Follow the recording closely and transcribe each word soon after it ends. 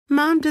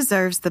Mom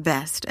deserves the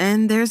best,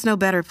 and there's no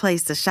better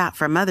place to shop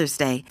for Mother's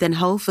Day than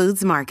Whole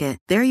Foods Market.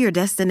 They're your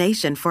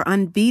destination for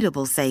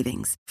unbeatable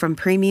savings, from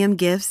premium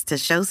gifts to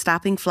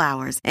show-stopping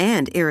flowers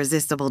and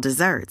irresistible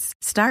desserts.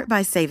 Start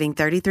by saving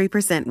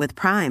 33% with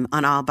Prime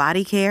on all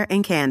body care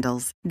and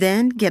candles.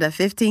 Then get a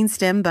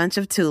 15-stem bunch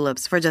of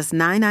tulips for just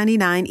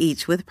 $9.99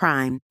 each with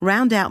Prime.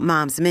 Round out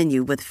Mom's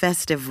menu with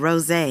festive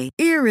rosé,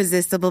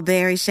 irresistible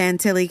berry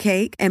chantilly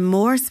cake, and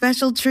more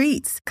special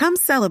treats. Come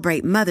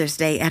celebrate Mother's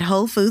Day at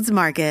Whole Foods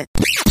Market.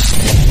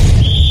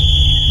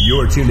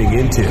 You're tuning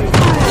into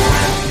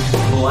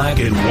Black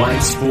and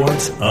White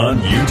Sports on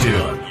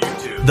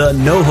YouTube. The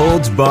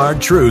no-holds-barred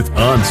truth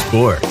on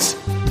sports.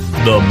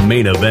 The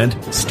main event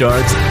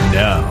starts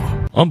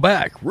now. I'm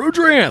back.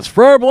 Rudrance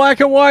for our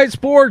Black and White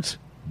Sports.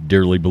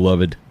 Dearly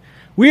beloved,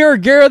 we are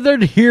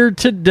gathered here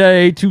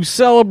today to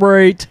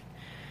celebrate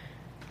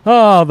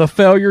the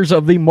failures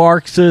of the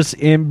Marxist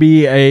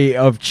NBA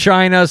of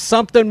China.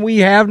 Something we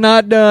have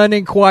not done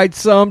in quite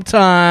some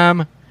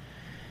time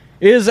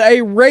is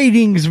a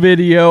ratings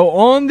video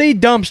on the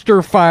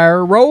dumpster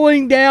fire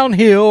rolling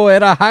downhill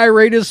at a high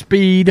rate of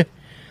speed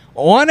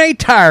on a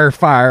tire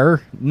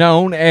fire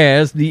known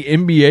as the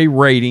NBA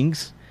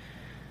ratings.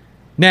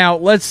 Now,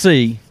 let's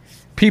see.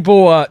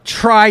 People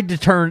tried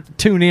to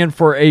tune in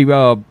for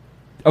a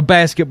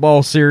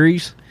basketball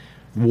series.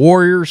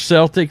 Warriors,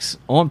 Celtics,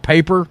 on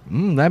paper,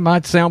 that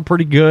might sound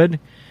pretty good.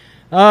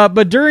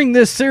 But during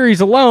this series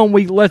alone,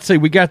 we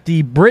got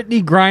the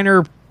Brittany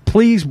Griner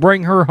Please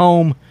Bring Her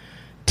Home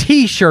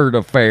T-shirt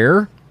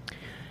affair.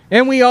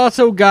 And we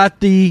also got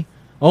the,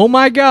 oh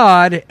my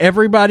God,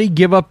 everybody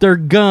give up their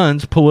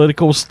guns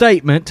political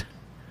statement,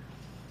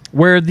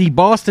 where the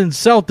Boston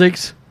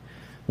Celtics,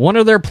 one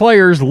of their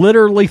players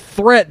literally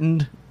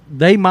threatened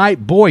they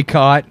might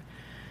boycott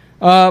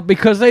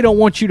because they don't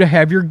want you to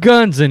have your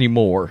guns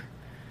anymore.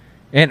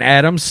 And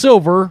Adam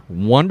Silver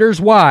wonders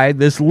why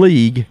this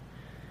league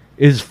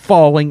is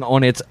falling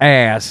on its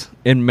ass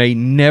and may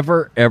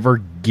never,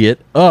 ever get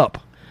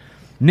up.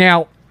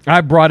 Now,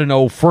 I brought an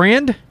old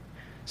friend,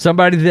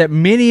 somebody that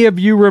many of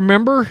you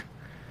remember,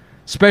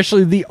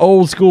 especially the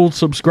old school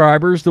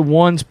subscribers, the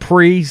ones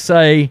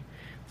say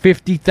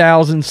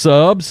 50,000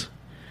 subs.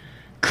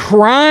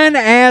 Crying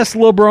ass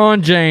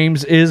LeBron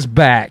James is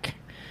back.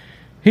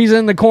 He's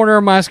in the corner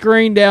of my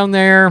screen down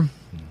there.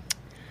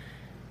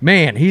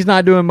 Man, he's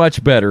not doing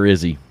much better,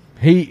 is he?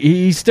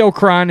 He's still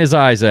crying his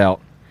eyes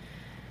out.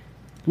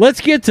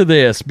 Let's get to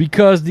this,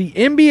 because the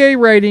NBA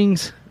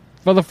ratings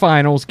for the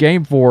finals,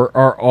 Game 4,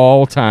 are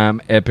all-time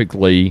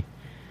epically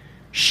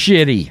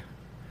shitty.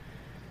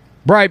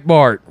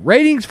 Breitbart,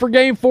 ratings for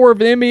Game 4 of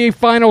the NBA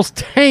Finals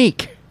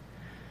tank.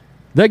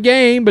 The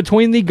game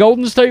between the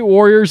Golden State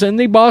Warriors and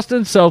the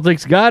Boston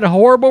Celtics got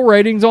horrible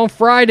ratings on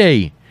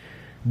Friday,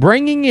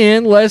 bringing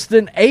in less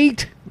than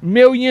 8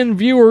 million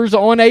viewers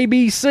on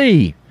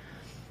ABC.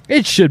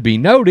 It should be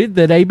noted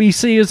that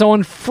ABC is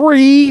on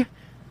free,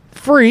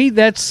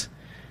 that's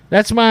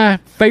my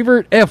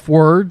favorite F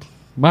word,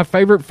 my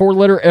favorite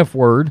four-letter F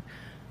word,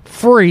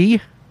 free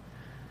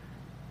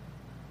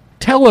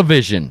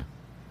television.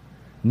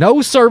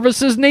 No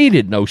services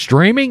needed, no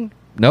streaming,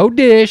 no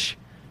dish,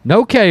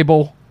 no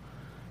cable,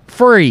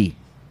 free.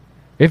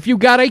 If you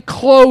got a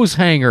clothes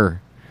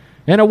hanger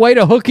and a way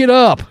to hook it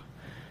up,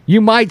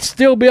 you might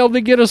still be able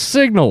to get a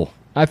signal.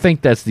 I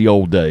think that's the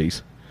old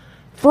days.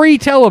 Free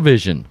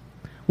television,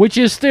 which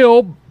is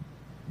still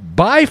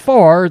by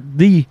far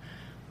the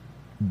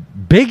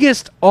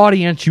biggest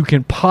audience you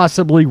can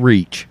possibly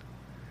reach.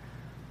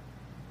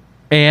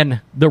 And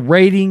the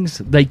ratings,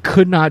 they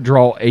could not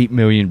draw 8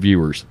 million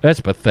viewers.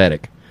 That's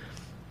pathetic.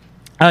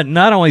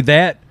 Not only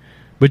that,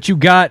 but you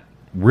got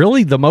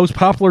really the most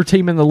popular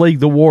team in the league,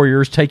 the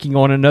Warriors, taking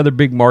on another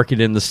big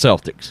market in the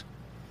Celtics.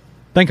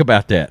 Think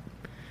about that.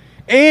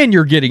 And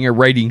you're getting a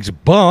ratings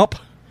bump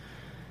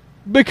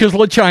because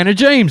LaChina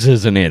James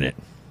isn't in it.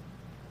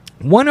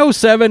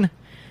 107-97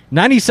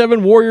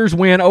 Warriors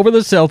win over the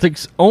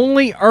Celtics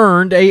only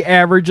earned an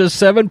average of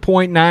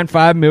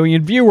 7.95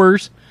 million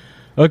viewers,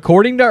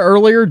 according to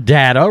earlier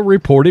data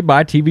reported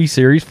by TV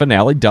series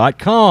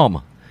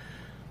Finale.com.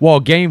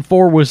 While Game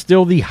 4 was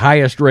still the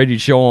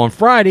highest-rated show on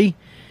Friday,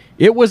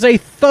 it was a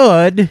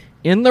thud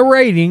in the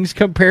ratings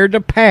compared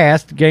to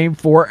past Game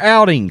 4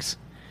 outings.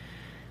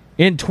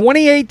 In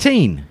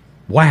 2018,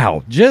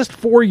 wow, just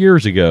 4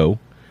 years ago,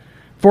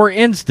 for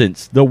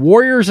instance, the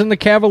Warriors and the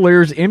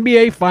Cavaliers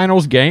NBA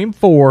Finals Game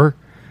 4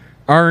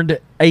 earned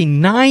a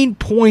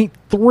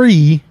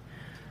 9.3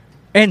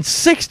 and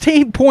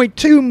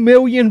 16.2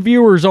 million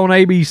viewers on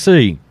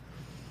ABC.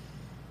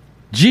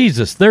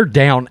 Jesus, they're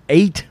down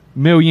 8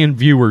 million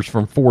viewers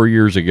from 4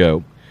 years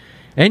ago.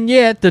 And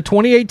yet, the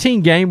 2018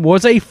 game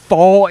was a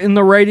fall in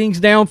the ratings,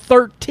 down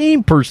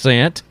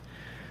 13%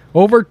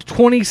 over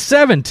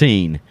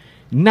 2017.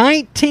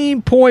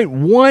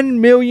 19.1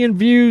 million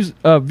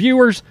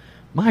viewers.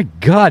 My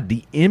God,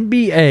 the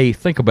NBA,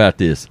 think about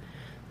this.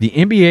 The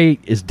NBA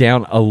is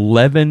down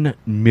 11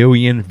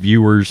 million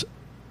viewers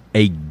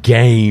a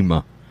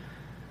game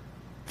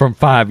from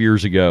 5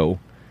 years ago.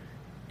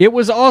 It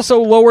was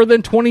also lower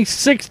than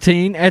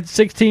 2016 at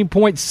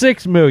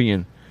 $16.6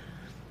 million.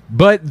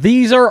 But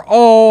these are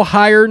all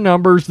higher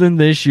numbers than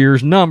this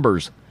year's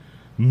numbers.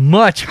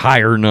 Much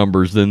higher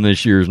numbers than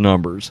this year's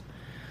numbers.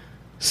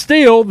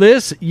 Still,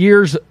 this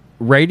year's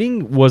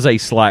rating was a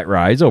slight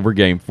rise over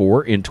Game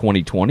 4 in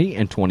 2020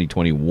 and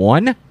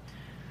 2021.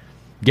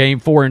 Game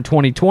 4 in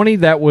 2020,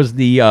 that was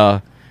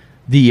the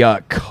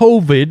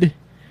COVID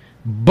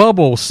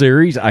bubble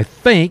series, I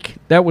think.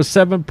 That was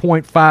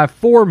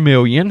 $7.54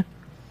 million.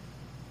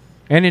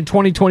 And in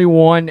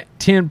 2021,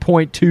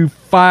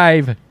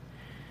 $10.25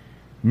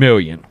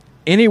 million.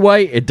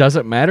 Anyway, it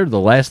doesn't matter. The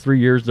last 3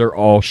 years, they're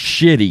all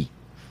shitty.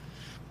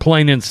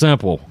 Plain and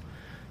simple.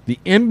 The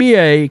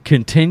NBA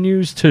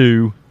continues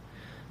to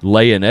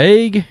lay an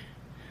egg.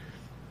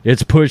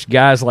 It's pushed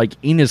guys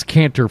like Enes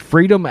Kanter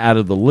Freedom out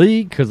of the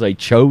league because they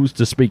chose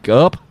to speak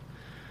up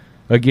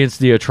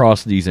against the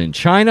atrocities in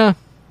China.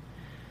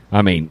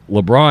 I mean,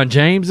 LeBron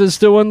James is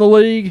still in the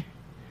league.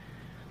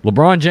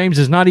 LeBron James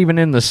is not even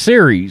in the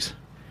series,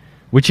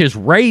 which has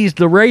raised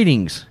the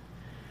ratings.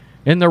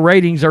 And the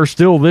ratings are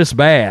still this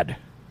bad.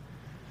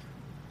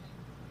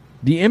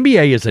 The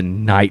NBA is a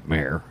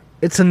nightmare.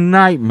 It's a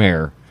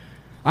nightmare.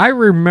 I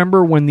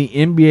remember when the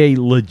NBA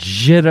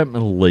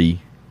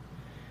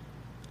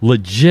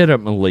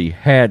legitimately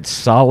had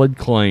solid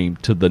claim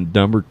to the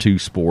number 2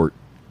 sport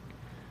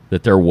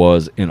that there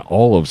was in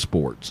all of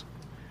sports.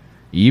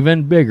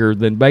 Even bigger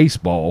than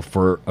baseball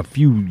for a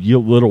few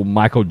little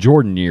Michael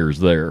Jordan years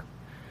there.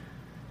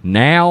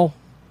 Now,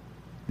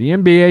 the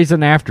NBA is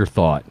an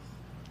afterthought.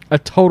 A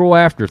total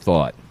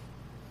afterthought.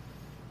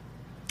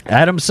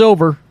 Adam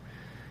Silver,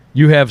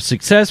 you have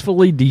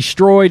successfully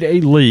destroyed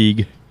a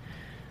league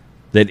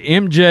that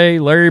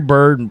MJ, Larry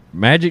Bird,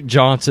 Magic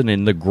Johnson,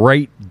 and the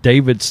great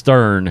David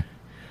Stern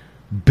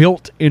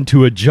built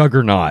into a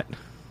juggernaut.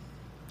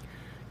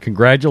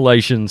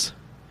 Congratulations.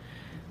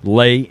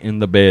 Lay in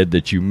the bed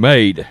that you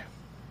made.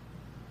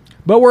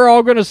 But we're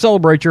all going to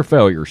celebrate your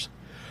failures.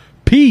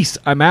 Peace.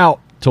 I'm out.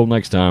 Till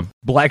next time.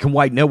 Black and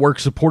White Network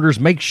supporters,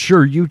 make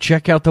sure you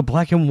check out the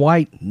Black and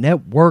White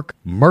Network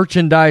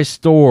merchandise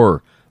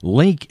store.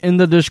 Link in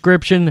the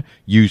description.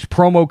 Use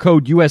promo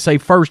code USA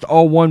First,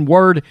 all one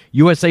word.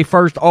 USA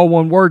First, all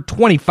one word.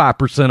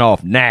 25%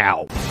 off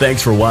now.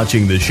 Thanks for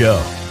watching the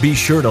show. Be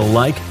sure to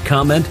like,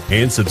 comment,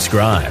 and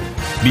subscribe.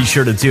 Be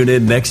sure to tune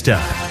in next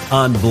time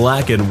on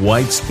Black and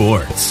White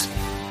Sports.